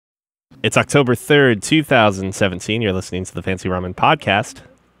It's October 3rd, 2017. You're listening to the Fancy Ramen podcast.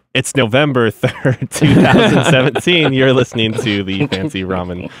 It's November 3rd, 2017. You're listening to the Fancy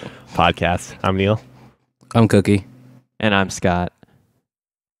Ramen podcast. I'm Neil. I'm Cookie. And I'm Scott.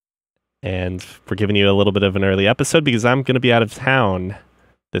 And we're giving you a little bit of an early episode because I'm going to be out of town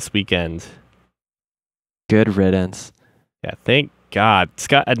this weekend. Good riddance. Yeah, thank God.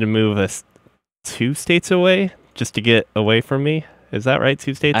 Scott had to move us 2 states away just to get away from me. Is that right?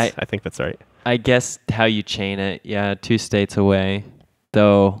 2 states? I think that's right. I guess how you chain it, 2 states away.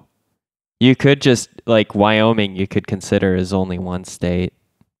 Though you could just, like Wyoming, you could consider as only 1 state.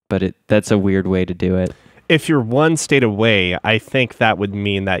 But that's a weird way to do it. If you're 1 state away, I think that would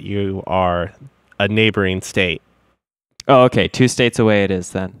mean that you are a neighboring state. Oh, okay. 2 states away it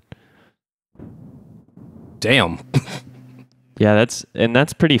is then. Damn. Yeah,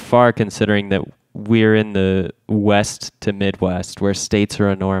 that's pretty far considering that we're in the west to Midwest where states are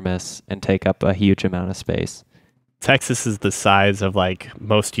enormous and take up a huge amount of space. Texas is the size of like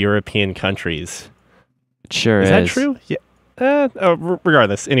most European countries. It sure is. Is that true? Yeah.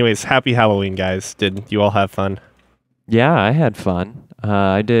 Regardless. Anyways, happy Halloween, guys. Did you all have fun? Yeah, I had fun.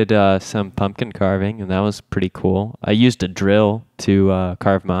 I did some pumpkin carving, and that was pretty cool. I used a drill to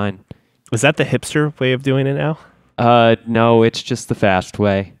carve mine. Was that the hipster way of doing it now? No, it's just the fast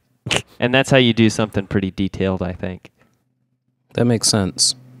way. And that's how you do something pretty detailed, I think. That makes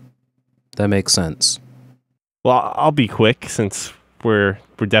sense. Well, I'll be quick since we're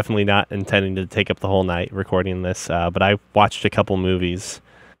definitely not intending to take up the whole night recording this. But I watched a couple movies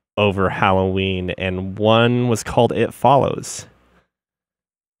over Halloween, and one was called It Follows.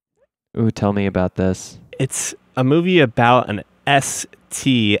 Ooh, tell me about this. It's a movie about an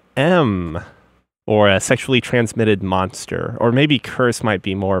STM, or a sexually transmitted monster, or maybe curse might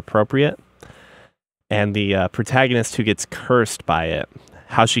be more appropriate. And the protagonist who gets cursed by it,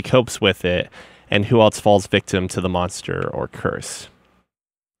 how she copes with it, and who else falls victim to the monster or curse.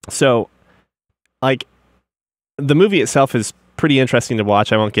 So, like, the movie itself is pretty interesting to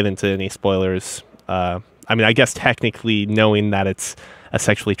watch. I won't get into any spoilers. I mean, I guess technically knowing that it's a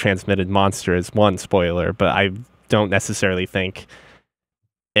sexually transmitted monster is one spoiler, but I don't necessarily think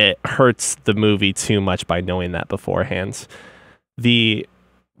it hurts the movie too much by knowing that beforehand. The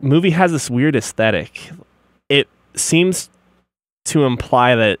movie has this weird aesthetic. It seems to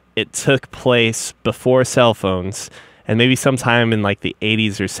imply that it took place before cell phones and maybe sometime in like the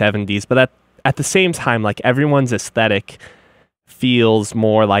 80s or 70s, but at the same time, like everyone's aesthetic feels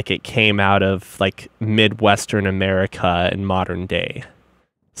more like it came out of like Midwestern America in modern day.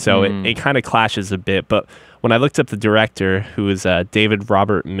 So it kind of clashes a bit, but when I looked up the director, who is David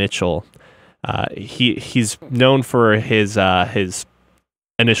Robert Mitchell, he's known for his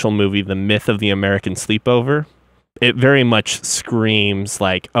initial movie, The Myth of the American Sleepover. It very much screams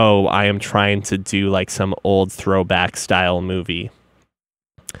like, oh, I am trying to do like some old throwback style movie.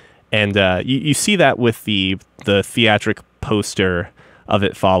 And you see that with the theatric poster of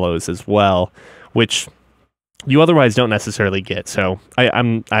It Follows as well, which you otherwise don't necessarily get. So I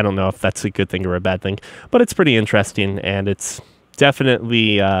don't know if that's a good thing or a bad thing, but it's pretty interesting, and it's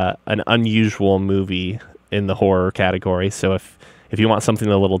definitely an unusual movie in the horror category. So if you want something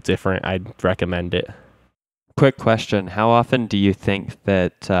a little different, I'd recommend it. Quick question. How often do you think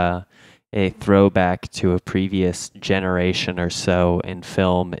that a throwback to a previous generation or so in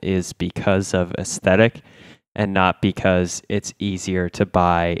film is because of aesthetic and not because it's easier to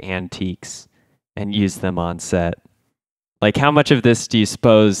buy antiques and use them on set? Like, how much of this do you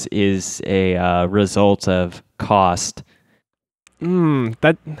suppose is a result of cost?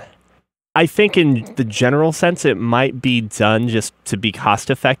 I think in the general sense, it might be done just to be cost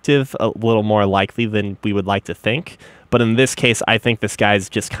effective, a little more likely than we would like to think. But in this case, I think this guy's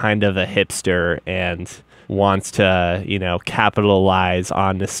just kind of a hipster and wants to, capitalize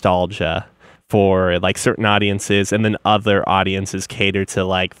on nostalgia for like certain audiences, and then other audiences cater to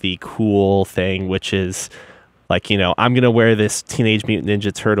like the cool thing, which is like, I'm going to wear this Teenage Mutant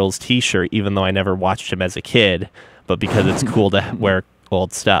Ninja Turtles t-shirt even though I never watched him as a kid, but because it's cool to wear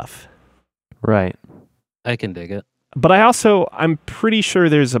old stuff. Right. I can dig it. But I'm pretty sure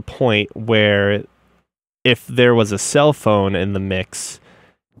there's a point where if there was a cell phone in the mix,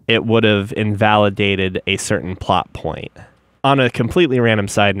 it would have invalidated a certain plot point. On a completely random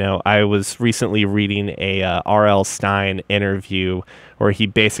side note, I was recently reading a R.L. Stine interview where he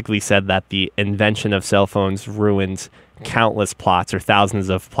basically said that the invention of cell phones ruined countless plots or thousands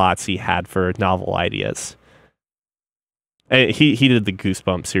of plots he had for novel ideas. He did the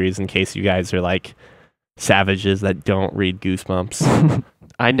Goosebumps series, in case you guys are like savages that don't read Goosebumps.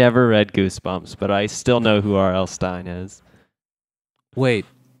 I never read Goosebumps, but I still know who R.L. Stine is. Wait,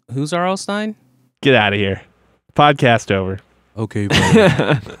 Who's R.L. Stein? Get out of here. Podcast over. Okay, bro.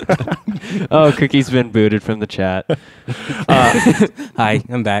 Oh, Cookie's been booted from the chat. Hi,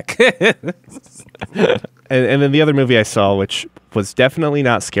 I'm back. And then the other movie I saw, which was definitely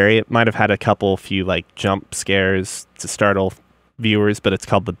not scary, it might have had a few like jump scares to startle viewers, but it's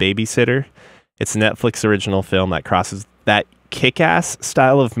called The Babysitter. It's a Netflix original film that crosses that kick-ass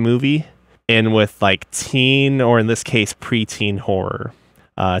style of movie in with like teen, or in this case, preteen horror.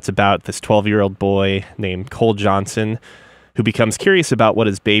 It's about this 12-year-old boy named Cole Johnson who becomes curious about what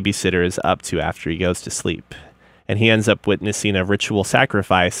his babysitter is up to after he goes to sleep. And he ends up witnessing a ritual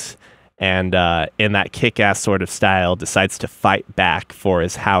sacrifice, and in that kick-ass sort of style, decides to fight back for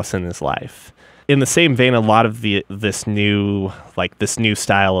his house and his life. In the same vein, a lot of this new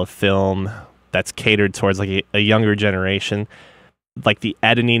style of film that's catered towards like a younger generation, like the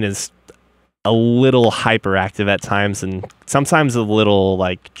editing is a little hyperactive at times, and sometimes a little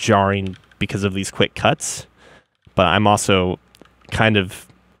like jarring because of these quick cuts. But I'm also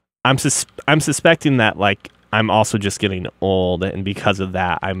I'm suspecting that like I'm also just getting old, and because of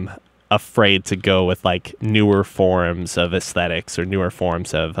that, I'm afraid to go with like newer forms of aesthetics or newer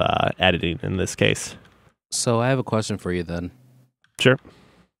forms of editing in this case. So I have a question for you then. Sure.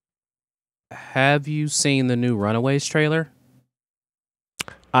 Have you seen the new Runaways trailer?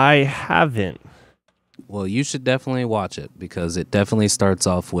 I haven't. Well, you should definitely watch it because it definitely starts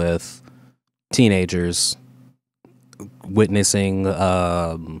off with teenagers witnessing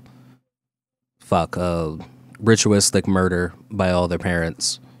ritualistic murder by all their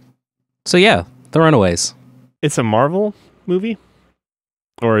parents. So yeah, The Runaways. It's a Marvel movie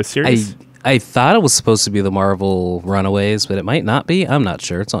or a series? I thought it was supposed to be the Marvel Runaways, but it might not be. I'm not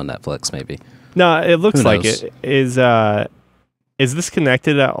sure. It's on Netflix, maybe. No, it looks Who like knows? it. Is this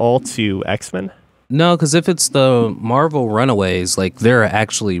connected at all to X-Men? No, because if it's the Marvel Runaways, like they're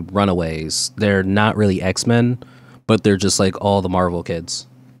actually Runaways. They're not really X-Men, but they're just like all the Marvel kids.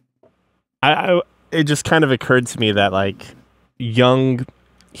 It just kind of occurred to me that like young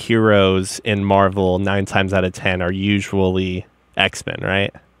heroes in Marvel 9 times out of 10 are usually X-Men,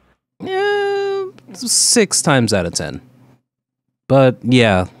 right? Yeah, 6 times out of 10. But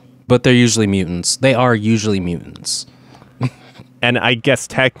yeah, but they're usually mutants. They are usually mutants. And I guess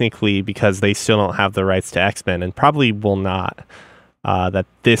technically, because they still don't have the rights to X-Men, and probably will not, the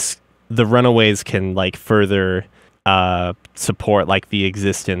Runaways can like further support like the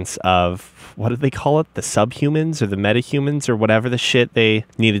existence of, what did they call it? The subhumans or the metahumans or whatever the shit they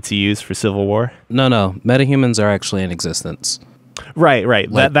needed to use for Civil War? No. Metahumans are actually in existence. Right.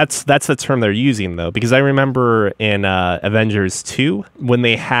 Like- That's the term they're using though, because I remember in Avengers 2 when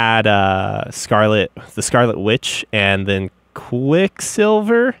they had the Scarlet Witch and then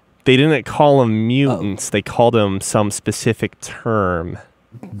Quicksilver, they didn't call them mutants. They called them some specific term.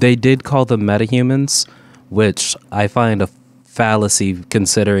 They did call them metahumans, which I find a fallacy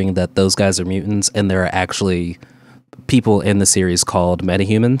considering that those guys are mutants and there are actually people in the series called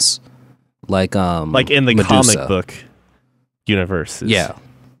metahumans. Like in the Medusa. comic book universes.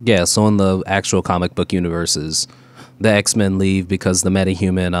 Yeah, so in the actual comic book universes, the X-Men leave because the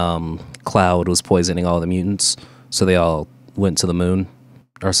metahuman cloud was poisoning all the mutants, so they all went to the moon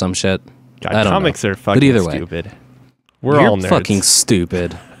or some shit. God, I don't comics know. are But either fucking way, stupid. We're you're all nerds. fucking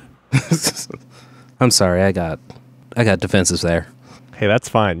stupid. I'm sorry, I got defensives there. Hey, that's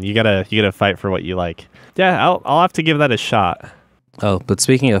fine. You gotta fight for what you like. Yeah, I'll have to give that a shot. Oh, but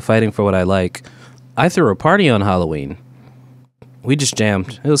speaking of fighting for what I like, I threw a party on Halloween. We just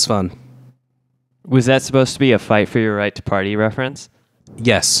jammed. It was fun. Was that supposed to be a fight for your right to party reference?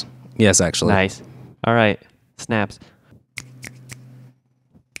 Yes, actually. Nice. All right. Snaps.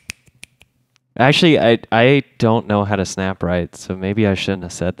 Actually, I don't know how to snap right, so maybe I shouldn't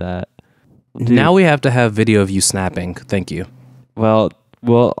have said that. Now we have to have video of you snapping. Thank you. Well,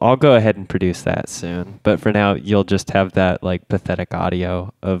 I'll go ahead and produce that soon. But for now, you'll just have that like pathetic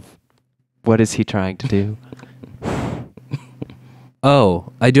audio of what is he trying to do?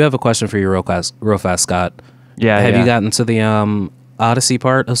 Oh, I do have a question for you real fast, Scott. Yeah. Have yeah. you gotten to the Odyssey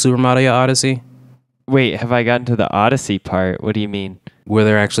part of Super Mario Odyssey? Wait, have I gotten to the Odyssey part? What do you mean? Where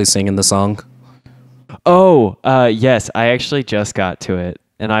they're actually singing the song? Oh, yes. I actually just got to it,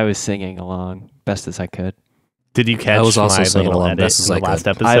 and I was singing along best as I could. Did you catch I was also my singing little along edit best as in I the last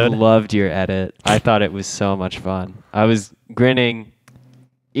could. I episode? loved your edit. I thought it was so much fun. I was grinning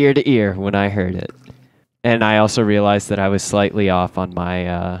ear to ear when I heard it. And I also realized that I was slightly off on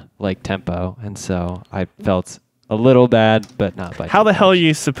my tempo, and so I felt a little bad, but not by How too the hell are much.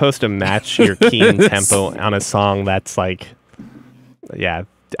 you supposed to match your keen tempo on a song that's like, yeah,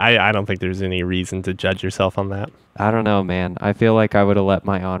 I don't think there's any reason to judge yourself on that. I don't know, man. I feel like I would have let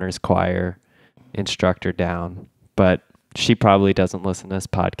my honors choir instructor down, but she probably doesn't listen to this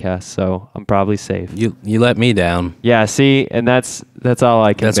podcast, so I'm probably safe. You let me down. Yeah, see, and that's all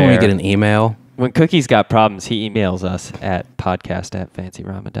I can That's bear. when we get an email. When Cookie's got problems, he emails us at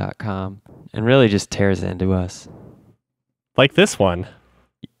podcast@fancyramen.com and really just tears into us. Like this one.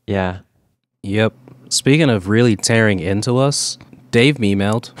 Yeah. Yep. Speaking of really tearing into us, Dave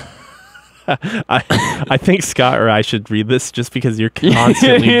emailed. I think Scott or I should read this just because you're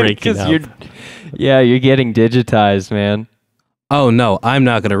constantly breaking up. You're getting digitized, man. Oh, no, I'm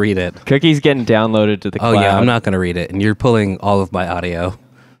not going to read it. Cookie's getting downloaded to the cloud. Oh, yeah, I'm not going to read it. And you're pulling all of my audio.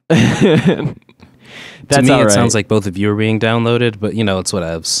 That's to me, all it right. sounds like both of you are being downloaded, but it's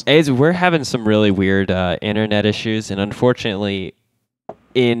whatevs. We're having some really weird internet issues, and unfortunately,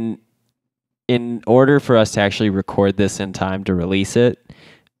 in order for us to actually record this in time to release it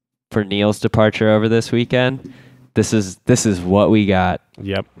for Neil's departure over this weekend, this is what we got.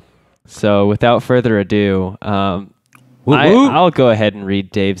 Yep. So without further ado, I'll go ahead and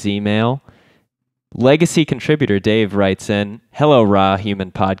read Dave's email. Legacy contributor Dave writes in, "Hello, Raw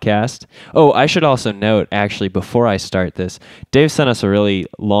Human Podcast." Oh, I should also note, actually, before I start this, Dave sent us a really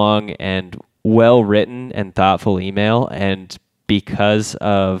long and well-written and thoughtful email, and because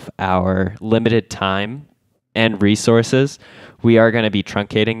of our limited time and resources, we are going to be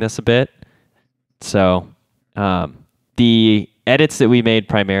truncating this a bit. So the edits that we made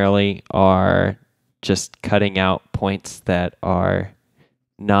primarily are just cutting out points that are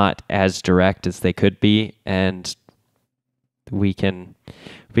not as direct as they could be, and we can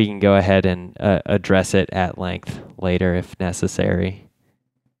go ahead and address it at length later if necessary.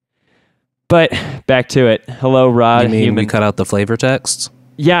 But back to it. Hello, Rod. You mean we cut out the flavor text?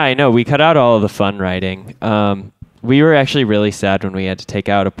 Yeah, I know. We cut out all of the fun writing. We were actually really sad when we had to take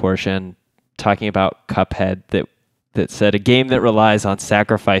out a portion talking about Cuphead that said, "A game that relies on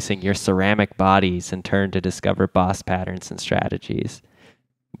sacrificing your ceramic bodies in turn to discover boss patterns and strategies."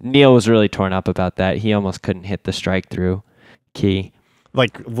 Neil was really torn up about that. He almost couldn't hit the strike through key.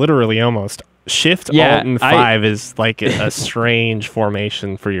 Like literally almost. Shift, Alt, and 5 is like a strange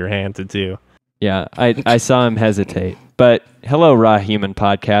formation for your hand to do. Yeah, I saw him hesitate. But hello, Raw Human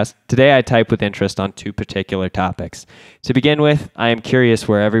Podcast. Today I type with interest on two particular topics. To begin with, I am curious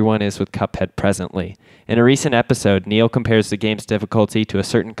where everyone is with Cuphead presently. In a recent episode, Neil compares the game's difficulty to a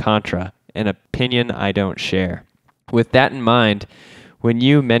certain Contra, an opinion I don't share. With that in mind, when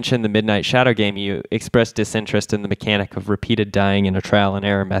you mentioned the Midnight Shadow game, you expressed disinterest in the mechanic of repeated dying in a trial and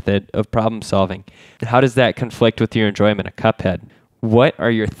error method of problem solving. How does that conflict with your enjoyment of Cuphead? What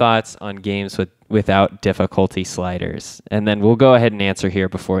are your thoughts on games without difficulty sliders? And then we'll go ahead and answer here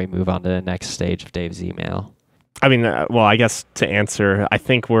before we move on to the next stage of Dave's email. I mean, well, I guess to answer, I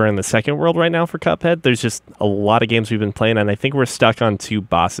think we're in the second world right now for Cuphead. There's just a lot of games we've been playing, and I think we're stuck on 2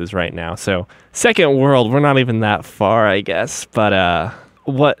 bosses right now. So second world, we're not even that far, I guess. But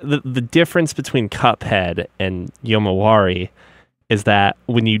what the difference between Cuphead and Yomawari is that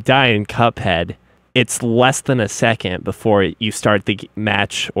when you die in Cuphead, it's less than a second before you start the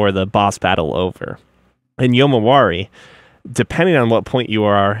match or the boss battle over. In Yomawari, depending on what point you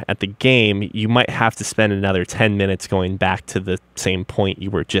are at the game, you might have to spend another 10 minutes going back to the same point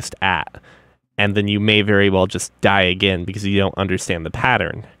you were just at. And then you may very well just die again because you don't understand the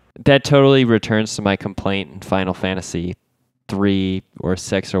pattern. That totally returns to my complaint in Final Fantasy 3 or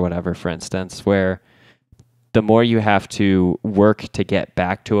 6 or whatever, for instance, where the more you have to work to get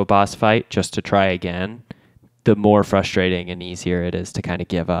back to a boss fight just to try again, the more frustrating and easier it is to kind of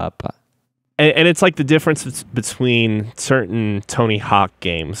give up. And it's like the difference between certain Tony Hawk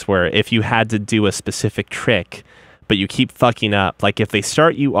games where if you had to do a specific trick, but you keep fucking up, like if they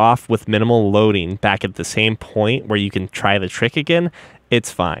start you off with minimal loading back at the same point where you can try the trick again,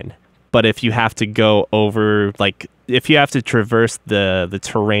 it's fine. But if you have to go over, like if you have to traverse the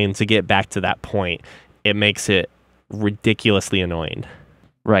terrain to get back to that point, it makes it ridiculously annoying.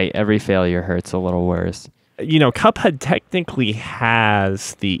 Right, every failure hurts a little worse. You know, Cuphead technically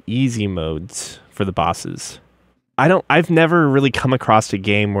has the easy modes for the bosses. I've never really come across a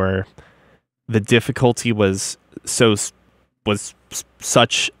game where the difficulty was such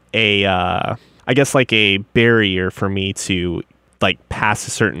a I guess like a barrier for me to like pass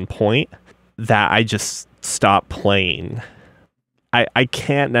a certain point that I just stopped playing. I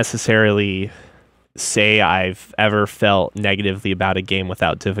can't necessarily say I've ever felt negatively about a game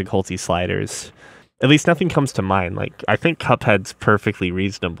without difficulty sliders. At least nothing comes to mind. Like, I think Cuphead's perfectly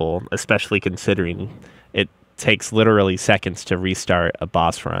reasonable, especially considering it takes literally seconds to restart a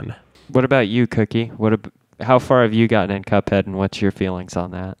boss run. What about you, Cookie? how far have you gotten in Cuphead, and what's your feelings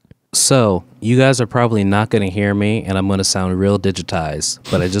on that? So, you guys are probably not going to hear me, and I'm going to sound real digitized,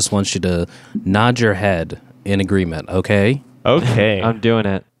 but I just want you to nod your head in agreement, okay? Okay. I'm doing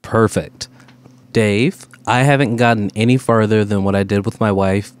it. Perfect. Dave, I haven't gotten any farther than what I did with my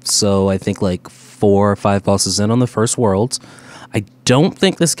wife, so I think like 4 or 5 bosses in on the first world. I don't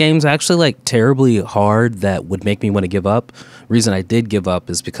think this game's actually like terribly hard that would make me want to give up. Reason I did give up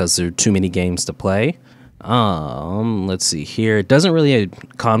is because there are too many games to play. Let's see here. It doesn't really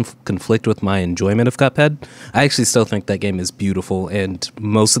conflict with my enjoyment of Cuphead. I actually still think that game is beautiful, and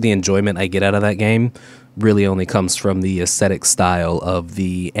most of the enjoyment I get out of that game really only comes from the aesthetic style of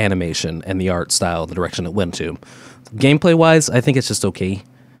the animation and the art style, the direction it went to. Gameplay wise, I think it's just okay,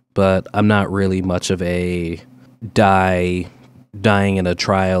 but I'm not really much of a dying in a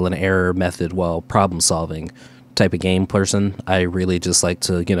trial and error method while problem solving type of game person. I really just like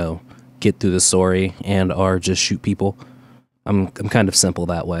to, get through the story and or just shoot people. I'm kind of simple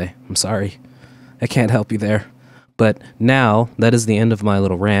that way. I'm sorry. I can't help you there. But now, that is the end of my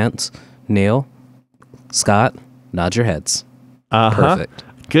little rant. Neil, Scott, nod your heads. Perfect.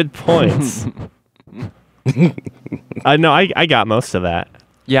 Good points. No, I got most of that.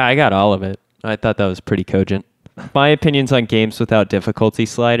 Yeah, I got all of it. I thought that was pretty cogent. My opinions on games without difficulty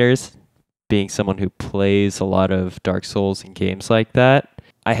sliders, being someone who plays a lot of Dark Souls and games like that,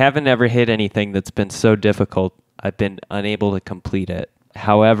 I haven't ever hit anything that's been so difficult I've been unable to complete it.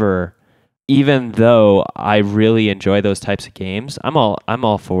 However, even though I really enjoy those types of games, I'm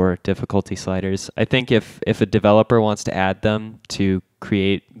all for difficulty sliders. I think if a developer wants to add them to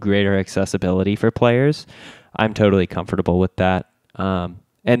create greater accessibility for players, I'm totally comfortable with that. And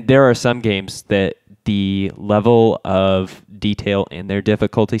there are some games that the level of detail in their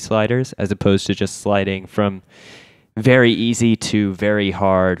difficulty sliders, as opposed to just sliding from very easy to very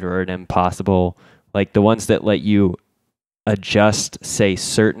hard or an impossible, like the ones that let you adjust, say,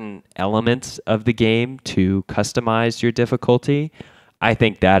 certain elements of the game to customize your difficulty, I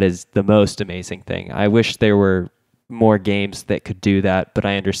think that is the most amazing thing. I wish there were more games that could do that, but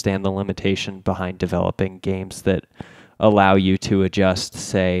I understand the limitation behind developing games that allow you to adjust,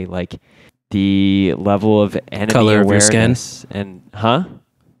 say, like the level of enemy color awareness of your skin. And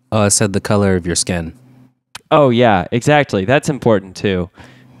Oh, I said the color of your skin. Oh yeah, exactly. That's important too.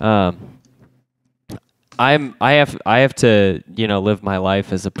 I have to, live my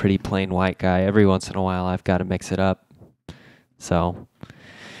life as a pretty plain white guy. Every once in a while I've got to mix it up. So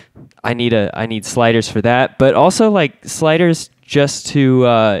I need sliders for that, but also like sliders just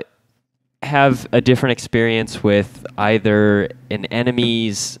to have a different experience with either an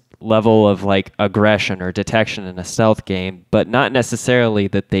enemy's level of like aggression or detection in a stealth game, but not necessarily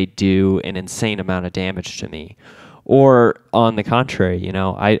that they do an insane amount of damage to me. Or on the contrary,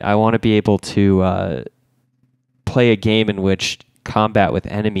 I want to be able to play a game in which combat with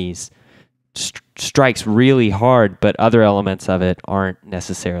enemies strikes really hard, but other elements of it aren't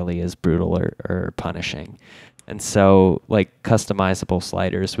necessarily as brutal or punishing. And so like customizable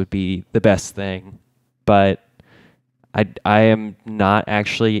sliders would be the best thing, but I am not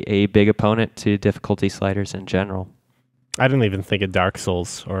actually a big opponent to difficulty sliders in general. I didn't even think of Dark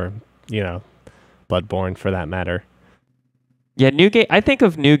Souls or, Bloodborne for that matter. Yeah, New Game. I think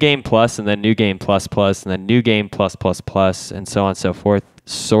of New Game Plus and then New Game Plus Plus and then New Game Plus Plus Plus and so on and so forth,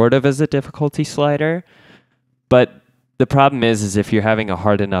 sort of as a difficulty slider. But the problem is if you're having a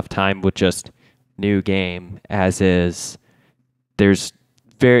hard enough time with just New Game as is, there's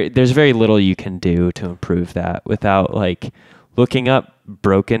very little you can do to improve that without like looking up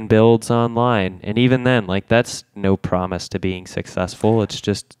broken builds online. And even then, like that's no promise to being successful. It's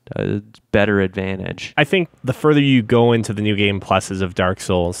just a better advantage. I think the further you go into the New Game Pluses of Dark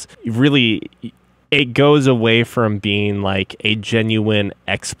Souls, really it goes away from being like a genuine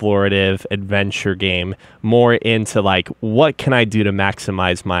explorative adventure game more into like, what can I do to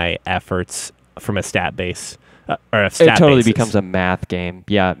maximize my efforts from a stat base? Or a stat it totally basis. becomes a math game.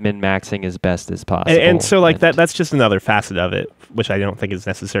 Yeah, min-maxing as best as possible. And so like that's just another facet of it, which I don't think is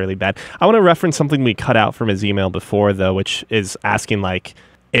necessarily bad. I want to reference something we cut out from his email before, though, which is asking like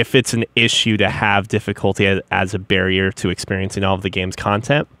if it's an issue to have difficulty as a barrier to experiencing all of the game's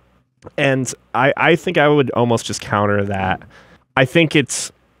content. And I think I would almost just counter that. I think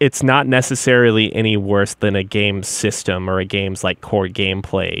it's not necessarily any worse than a game's system or a game's like core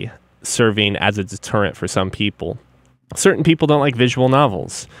gameplay serving as a deterrent for some people. Certain people don't like visual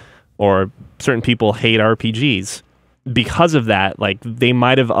novels, or certain people hate RPGs. Because of that, like they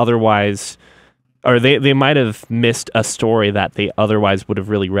might have otherwise, or they might have missed a story that they otherwise would have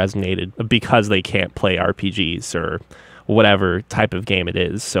really resonated because they can't play RPGs or whatever type of game it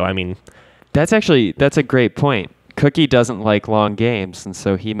is. So I mean, That's a great point. Cookie doesn't like long games, and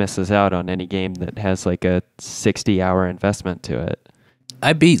so he misses out on any game that has like a 60-hour investment to it.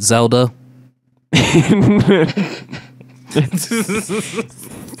 I beat Zelda.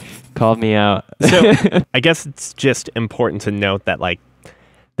 Called me out. So I guess it's just important to note that like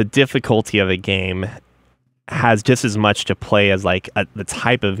the difficulty of a game has just as much to play as like the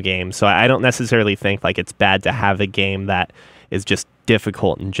type of game. So I don't necessarily think like it's bad to have a game that is just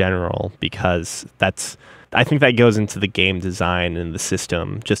difficult in general, because I think that goes into the game design and the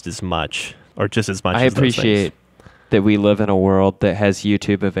system just as much, or just as much. I as appreciate that we live in a world that has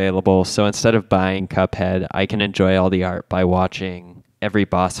YouTube available. So instead of buying Cuphead, I can enjoy all the art by watching every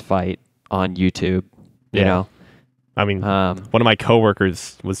boss fight on YouTube. You know? I mean, one of my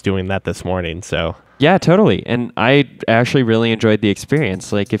coworkers was doing that this morning, so. Yeah, totally. And I actually really enjoyed the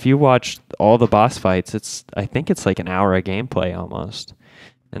experience. Like, if you watch all the boss fights, I think it's like an hour of gameplay almost.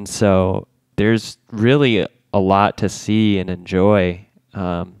 And so there's really a lot to see and enjoy,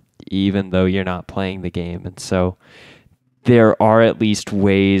 even though you're not playing the game. And so there are at least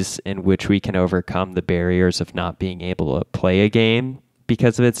ways in which we can overcome the barriers of not being able to play a game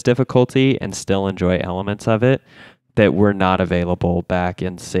because of its difficulty and still enjoy elements of it that were not available back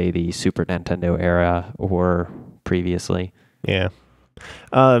in, say, the Super Nintendo era or previously. Yeah.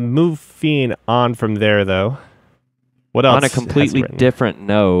 Moving on from there, though. What else? On a completely different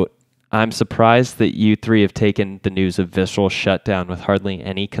note, I'm surprised that you three have taken the news of Visceral's shutdown with hardly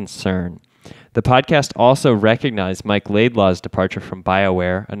any concern. The podcast also recognized Mike Laidlaw's departure from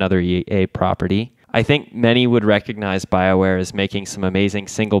BioWare, another EA property. I think many would recognize BioWare as making some amazing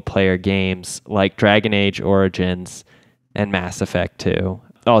single-player games like Dragon Age Origins and Mass Effect 2.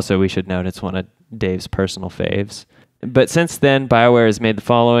 Also, we should note it's one of Dave's personal faves. But since then, BioWare has made the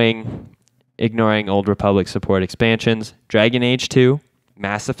following, ignoring Old Republic support expansions: Dragon Age 2,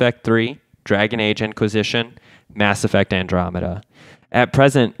 Mass Effect 3, Dragon Age Inquisition, Mass Effect Andromeda. At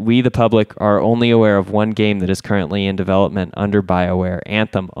present, we, the public, are only aware of one game that is currently in development under BioWare,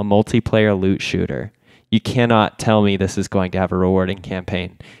 Anthem, a multiplayer loot shooter. You cannot tell me this is going to have a rewarding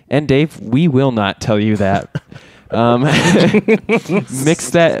campaign. And Dave, we will not tell you that.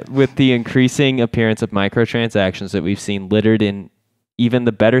 Mix that with the increasing appearance of microtransactions that we've seen littered in even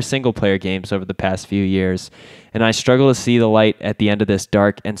the better single-player games over the past few years, and I struggle to see the light at the end of this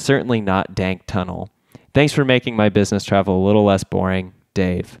dark and certainly not dank tunnel. Thanks for making my business travel a little less boring,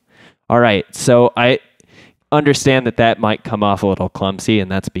 Dave. All right, so I understand that might come off a little clumsy, and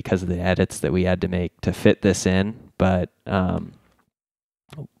that's because of the edits that we had to make to fit this in. But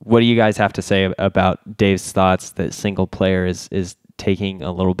what do you guys have to say about Dave's thoughts that single player is taking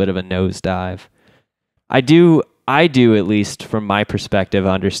a little bit of a nosedive? I do, at least from my perspective,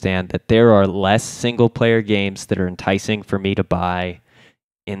 understand that there are less single player games that are enticing for me to buy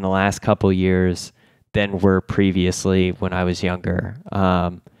in the last couple years than were previously when I was younger.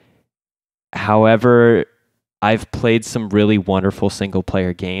 However, I've played some really wonderful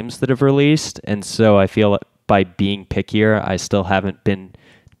single-player games that have released, and so I feel like by being pickier, I still haven't been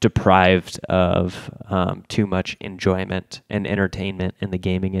deprived of too much enjoyment and entertainment in the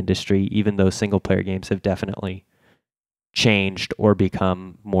gaming industry, even though single-player games have definitely changed or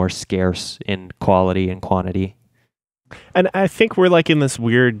become more scarce in quality and quantity. And I think we're like in this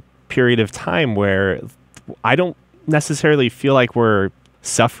weird period of time where I don't necessarily feel like we're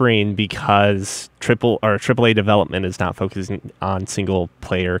suffering because AAA development is not focusing on single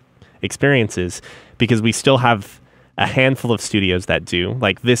player experiences, because we still have a handful of studios that do.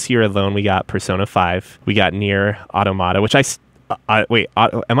 Like this year alone, we got Persona 5, we got Nier Automata, which am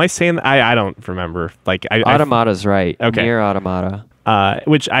I saying that? I don't remember. Like Automata's right. Okay. Nier Automata.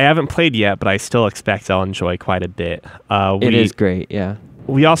 Which I haven't played yet, but I still expect I'll enjoy quite a bit. It is great, yeah.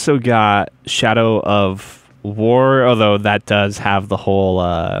 We also got Shadow of War, although that does have the whole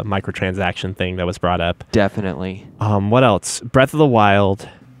microtransaction thing that was brought up. Definitely. What else? Breath of the Wild,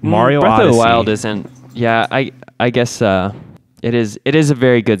 Mario Breath Odyssey. of the Wild isn't. Yeah, I guess it is a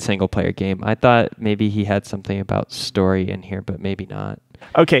very good single player game. I thought maybe he had something about story in here, but maybe not.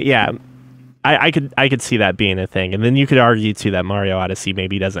 Okay, yeah. I could see that being a thing. And then you could argue too that Mario Odyssey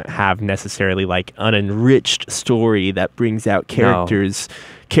maybe doesn't have necessarily like an enriched story that brings out characters,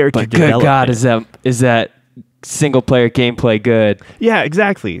 character development. Good God, is that single player gameplay good? Yeah,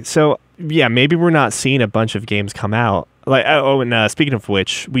 exactly. So yeah, maybe we're not seeing a bunch of games come out. Like and speaking of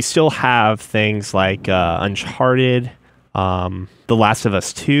which, we still have things like Uncharted, The Last of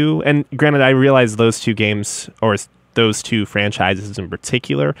Us 2, and granted, I realize those two games, or those two franchises in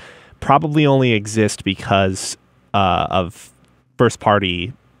particular, probably only exist because of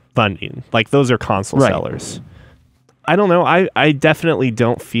first-party funding. Like, those are console sellers. I don't know. I definitely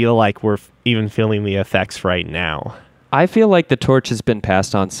don't feel like we're even feeling the effects right now. I feel like the torch has been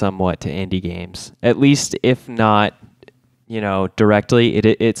passed on somewhat to indie games, at least if not, directly.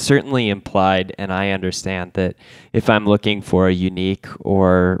 It's certainly implied, and I understand that if I'm looking for a unique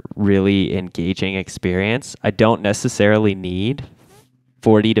or really engaging experience, I don't necessarily need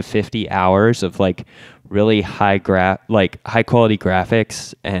 40 to 50 hours of like really high quality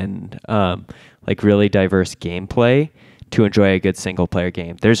graphics and like really diverse gameplay to enjoy a good single player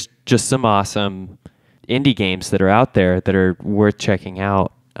game. There's just some awesome indie games that are out there that are worth checking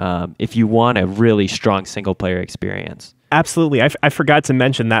out if you want a really strong single player experience. Absolutely. I forgot to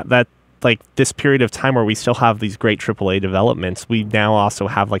mention that like this period of time where we still have these great AAA developments, we now also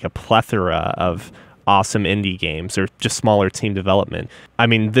have like a plethora of awesome indie games or just smaller team development. I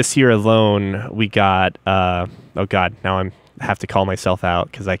mean, this year alone, we got, oh God, now I have to call myself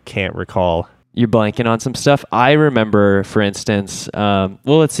out because I can't recall. You're blanking on some stuff. I remember, for instance,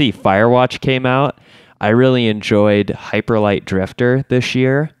 let's see, Firewatch came out. I really enjoyed Hyperlight Drifter this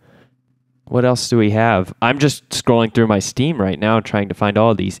year. What else do we have? I'm just scrolling through my Steam right now trying to find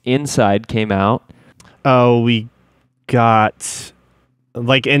all of these. Inside came out. Oh, we got,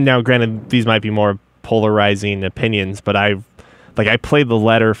 and now granted, these might be more polarizing opinions, but I played the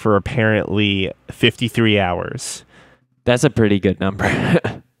letter for apparently 53 hours. That's a pretty good number.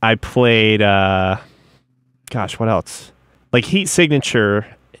 I played, what else? Like Heat Signature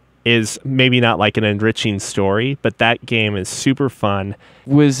is maybe not like an enriching story, but that game is super fun.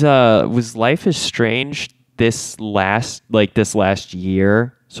 Was Life is Strange this last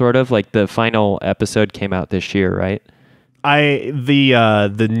year, sort of? Like the final episode came out this year, right?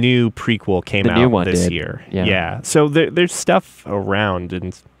 The new prequel came out this year. Yeah. So there's stuff around,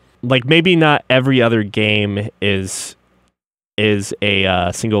 and like maybe not every other game is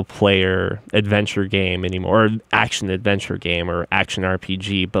a single player adventure game anymore, or action adventure game or action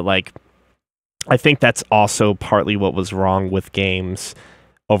RPG, but like I think that's also partly what was wrong with games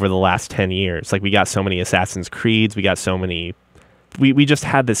over the last 10 years. Like we got so many Assassin's Creeds, we got so many we just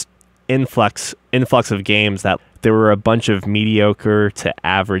had this influx of games that there were a bunch of mediocre to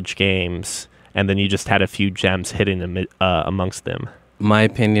average games, and then you just had a few gems hidden amongst them. My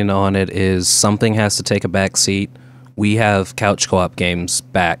opinion on it is something has to take a back seat. We have couch co-op games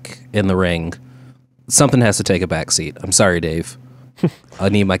back in the ring. Something has to take a back seat. I'm sorry, Dave. I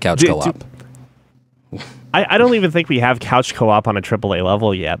need my couch co-op. I don't even think we have couch co-op on a AAA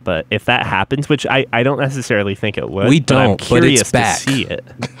level yet, but if that happens, which I don't necessarily think it would, we don't, I'm curious but it's back. to see it.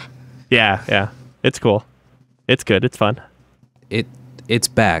 Yeah. It's cool. It's good. It's fun. It's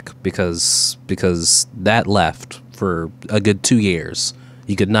back because that left for a good 2 years.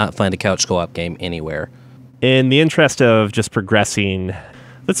 You could not find a couch co-op game anywhere. In the interest of just progressing,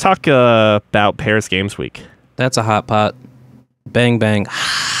 let's talk about Paris Games Week. That's a hot pot. Bang, bang.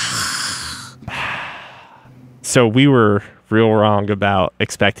 So we were real wrong about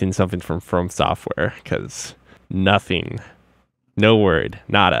expecting something from Software, because nothing, no word,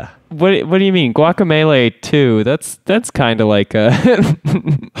 nada. What do you mean? Guacamelee 2, that's kind of like a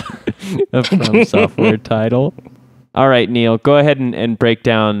From Software title. All right, Neil, go ahead and break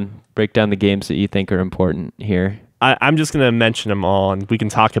down the games that you think are important here. I'm just going to mention them all, and we can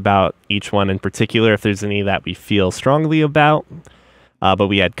talk about each one in particular if there's any that we feel strongly about. But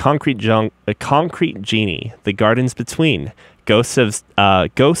we had Concrete Genie, The Gardens Between, Ghosts of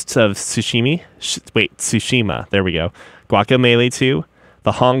Tsushima. There we go. Guacamelee 2,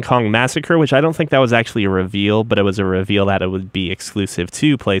 The Hong Kong Massacre, which I don't think that was actually a reveal, but it was a reveal that it would be exclusive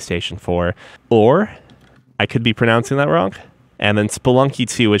to PlayStation 4. Or, I could be pronouncing that wrong. And then Spelunky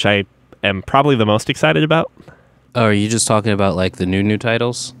 2, which I am probably the most excited about. Oh, are you just talking about like the new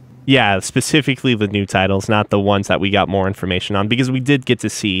titles? Yeah, specifically the new titles, not the ones that we got more information on, because we did get to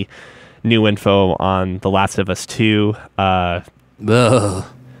see new info on The Last of Us 2,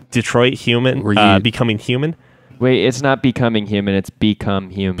 Detroit Human, Becoming Human. Wait, it's not Becoming Human, it's Become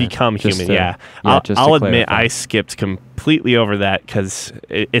Human. Become Human, yeah. I'll admit I skipped completely over that because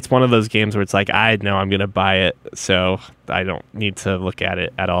it's one of those games where it's like, I know I'm going to buy it, so I don't need to look at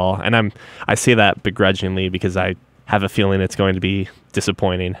it at all. And I say that begrudgingly because I have a feeling it's going to be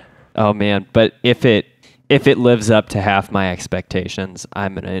disappointing. Oh man, but if it lives up to half my expectations,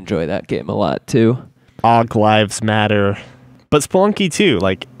 I'm going to enjoy that game a lot too. All lives matter. But Spelunky 2,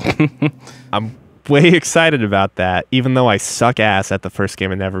 like, I'm way excited about that, even though I suck ass at the first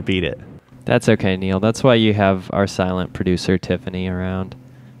game and never beat it. That's okay, Neil. That's why you have our silent producer, Tiffany, around.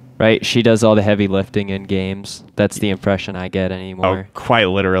 Right? She does all the heavy lifting in games. That's the impression I get anymore. Oh, quite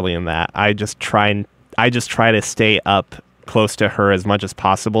literally in that. I just try to stay up close to her as much as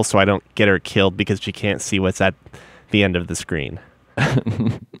possible so I don't get her killed because she can't see what's at the end of the screen.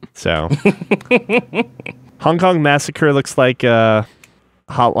 So, Hong Kong Massacre looks like a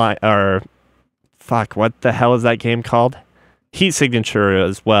Hotline, or fuck, what the hell is that game called? Heat Signature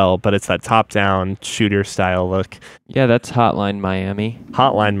as well, but it's that top-down shooter style look. Yeah, that's Hotline Miami.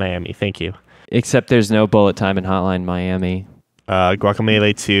 Hotline Miami, thank you. Except there's no bullet time in Hotline Miami.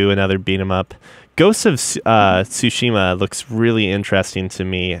 Guacamelee 2, another beat 'em up. Ghost of Tsushima looks really interesting to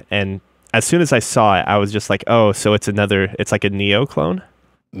me, and as soon as I saw it, I was just like, oh, so it's like a Neo clone?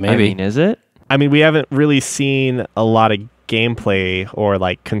 Maybe. I mean, is it? I mean, we haven't really seen a lot of gameplay or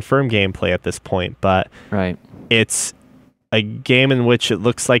like confirmed gameplay at this point, but Right. it's a game in which it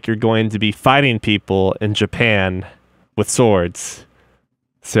looks like you're going to be fighting people in Japan with swords.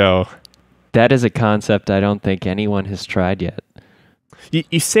 So That is a concept I don't think anyone has tried yet.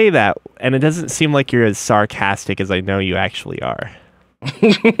 you say that, and it doesn't seem like you're as sarcastic as I know you actually are.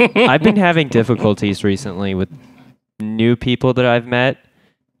 I've been having difficulties recently with new people that I've met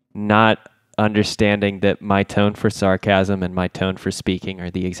not understanding that my tone for sarcasm and my tone for speaking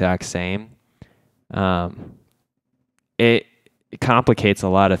are the exact same. It complicates a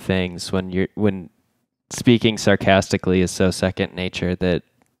lot of things when speaking sarcastically is so second nature that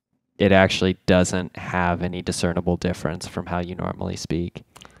it actually doesn't have any discernible difference from how you normally speak.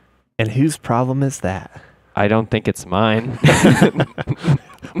 And whose problem is that? I don't think it's mine.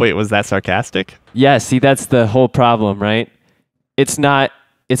 Wait, was that sarcastic? Yeah, see, that's the whole problem, right? It's not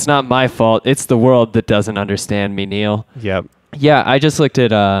my fault. It's the world that doesn't understand me, Neil. Yep. Yeah, I just looked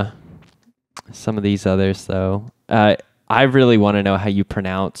at some of these others, though. I really want to know how you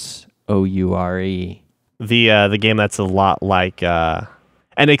pronounce Oure. The game that's a lot like, and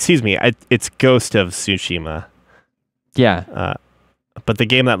excuse me, it's Ghost of Tsushima. Yeah. But the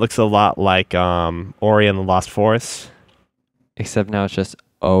game that looks a lot like Ori and the Lost Forest. Except now it's just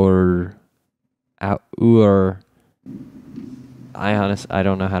I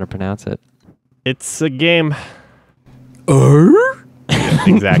don't know how to pronounce it. It's a game.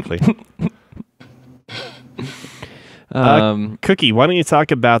 Exactly. Cookie, why don't you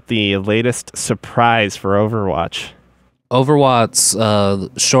talk about the latest surprise for Overwatch?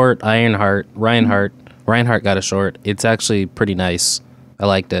 Overwatch short Reinhardt got a short. It's actually pretty nice. I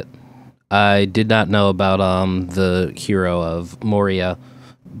liked it. I did not know about the hero of Moria,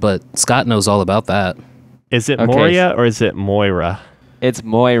 but Scott knows all about that. Is it Okay. Moria or is it Moira? It's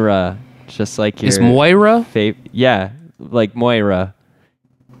Moira, just like your It's Moira? yeah, like Moira.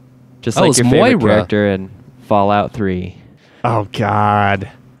 Just Oh, like it's your favorite Moira. character in Fallout 3. Oh God.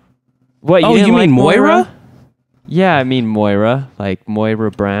 What, Oh, didn't you like mean Moira? Yeah, I mean Moira, like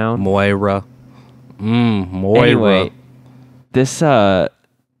Moira Brown. Moira. Moira. Anyway, this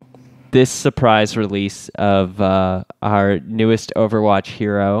surprise release of our newest Overwatch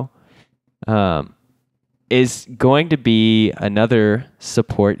hero is going to be another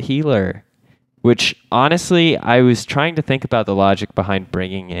support healer, which honestly, I was trying to think about the logic behind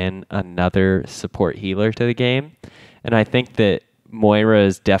bringing in another support healer to the game. And I think that Moira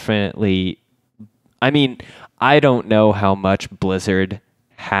is definitely, I mean, I don't know how much Blizzard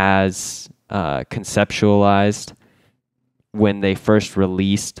has conceptualized when they first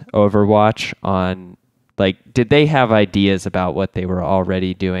released Overwatch on, like, did they have ideas about what they were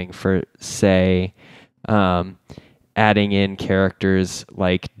already doing for, say, adding in characters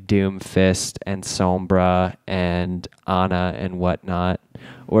like Doomfist and Sombra and Ana and whatnot?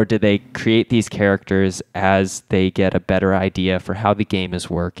 Or did they create these characters as they get a better idea for how the game is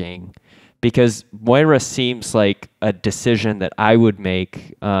working? Because Moira seems like a decision that I would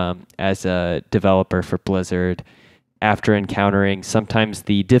make as a developer for Blizzard after encountering sometimes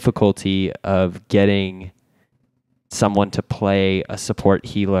the difficulty of getting someone to play a support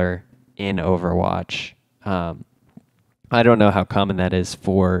healer in Overwatch. I don't know how common that is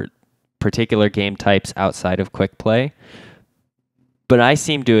for particular game types outside of quick play, but I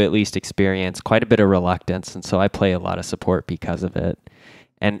seem to at least experience quite a bit of reluctance, and so I play a lot of support because of it.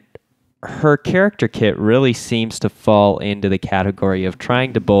 And her character kit really seems to fall into the category of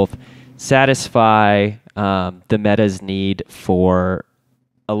trying to both satisfy the meta's need for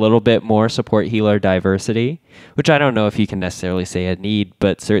a little bit more support healer diversity, which I don't know if you can necessarily say a need,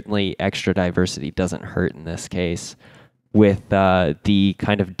 but certainly extra diversity doesn't hurt in this case, with the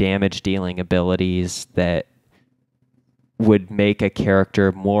kind of damage dealing abilities that would make a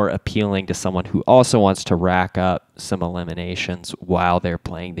character more appealing to someone who also wants to rack up some eliminations while they're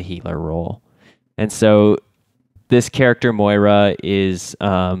playing the healer role. And so this character, Moira, is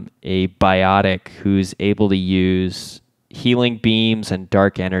a biotic who's able to use healing beams and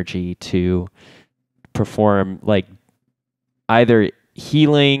dark energy to perform like either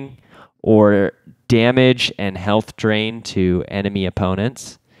healing or damage and health drain to enemy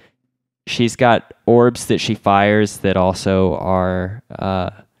opponents. She's got orbs that she fires that also are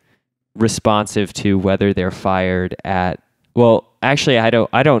responsive to whether they're fired at. Well, actually, I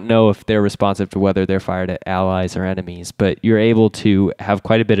don't know if they're responsive to whether they're fired at allies or enemies, but you're able to have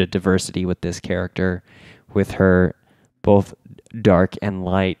quite a bit of diversity with this character, with her both dark and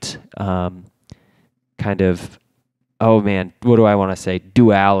light kind of, oh man, what do I want to say?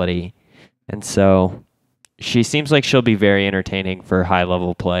 Duality. And so she seems like she'll be very entertaining for high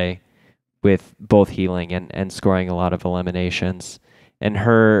level play with both healing and scoring a lot of eliminations. And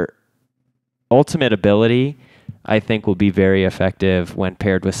her ultimate ability, I think, will be very effective when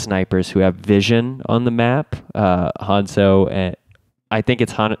paired with snipers who have vision on the map. Hanzo, and I think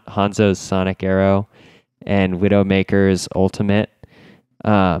it's Hanzo's Sonic Arrow and Widowmaker's ultimate,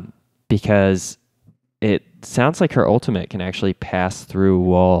 because it sounds like her ultimate can actually pass through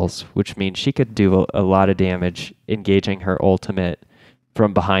walls, which means she could do a lot of damage engaging her ultimate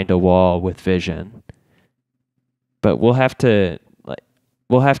from behind a wall with vision. But we'll have to,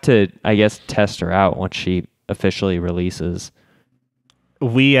 I guess, test her out once she officially releases.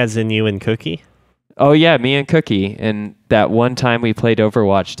 We as in you and Cookie? Oh yeah, me and Cookie. And that one time we played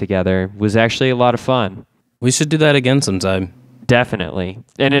Overwatch together was actually a lot of fun. We should do that again sometime. Definitely.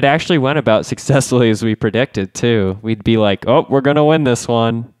 And it actually went about successfully as we predicted too. We'd be like, oh, we're going to win this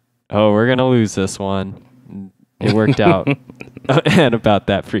one. Oh, we're going to lose this one. It worked out at about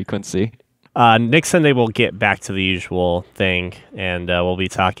that frequency. Next Sunday, we'll get back to the usual thing, and we'll be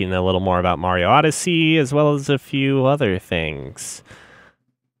talking a little more about Mario Odyssey, as well as a few other things.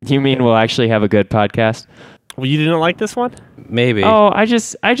 You mean we'll actually have a good podcast? Well, you didn't like this one? Maybe. Oh, I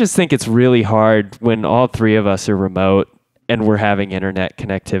just think it's really hard when all three of us are remote and we're having internet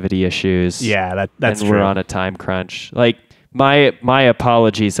connectivity issues. Yeah, that's and true. We're on a time crunch. Like, my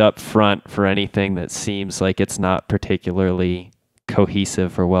apologies up front for anything that seems like it's not particularly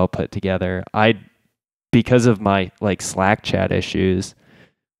cohesive or well put together. Because of my Slack chat issues,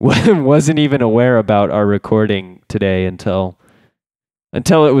 wasn't even aware about our recording today until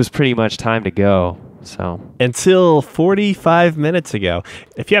it was pretty much time to go. So until 45 minutes ago.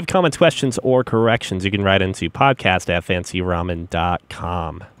 If you have comments, questions, or corrections, you can write into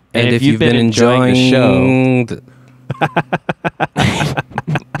podcast@fancyramen.com. And if you've been enjoying the show,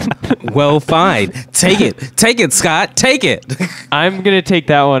 well, fine. Take it, Scott. Take it. I'm gonna take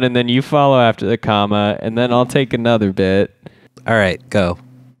that one, and then you follow after the comma, and then I'll take another bit. All right, go.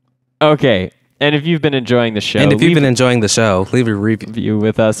 Okay. And if you've been enjoying the show, leave a review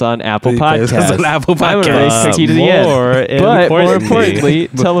with us on Apple Podcasts. Podcasts. On Apple I'm gonna Podcasts. race you to the end. More importantly,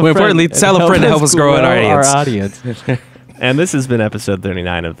 tell a friend to help us grow our audience. And this has been episode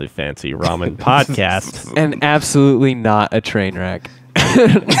 39 of the Fancy Ramen Podcast. And absolutely not a train wreck.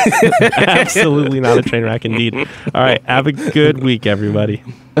 Absolutely not a train wreck, indeed. All right, have a good week, everybody.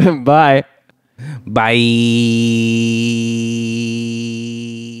 Bye. Bye.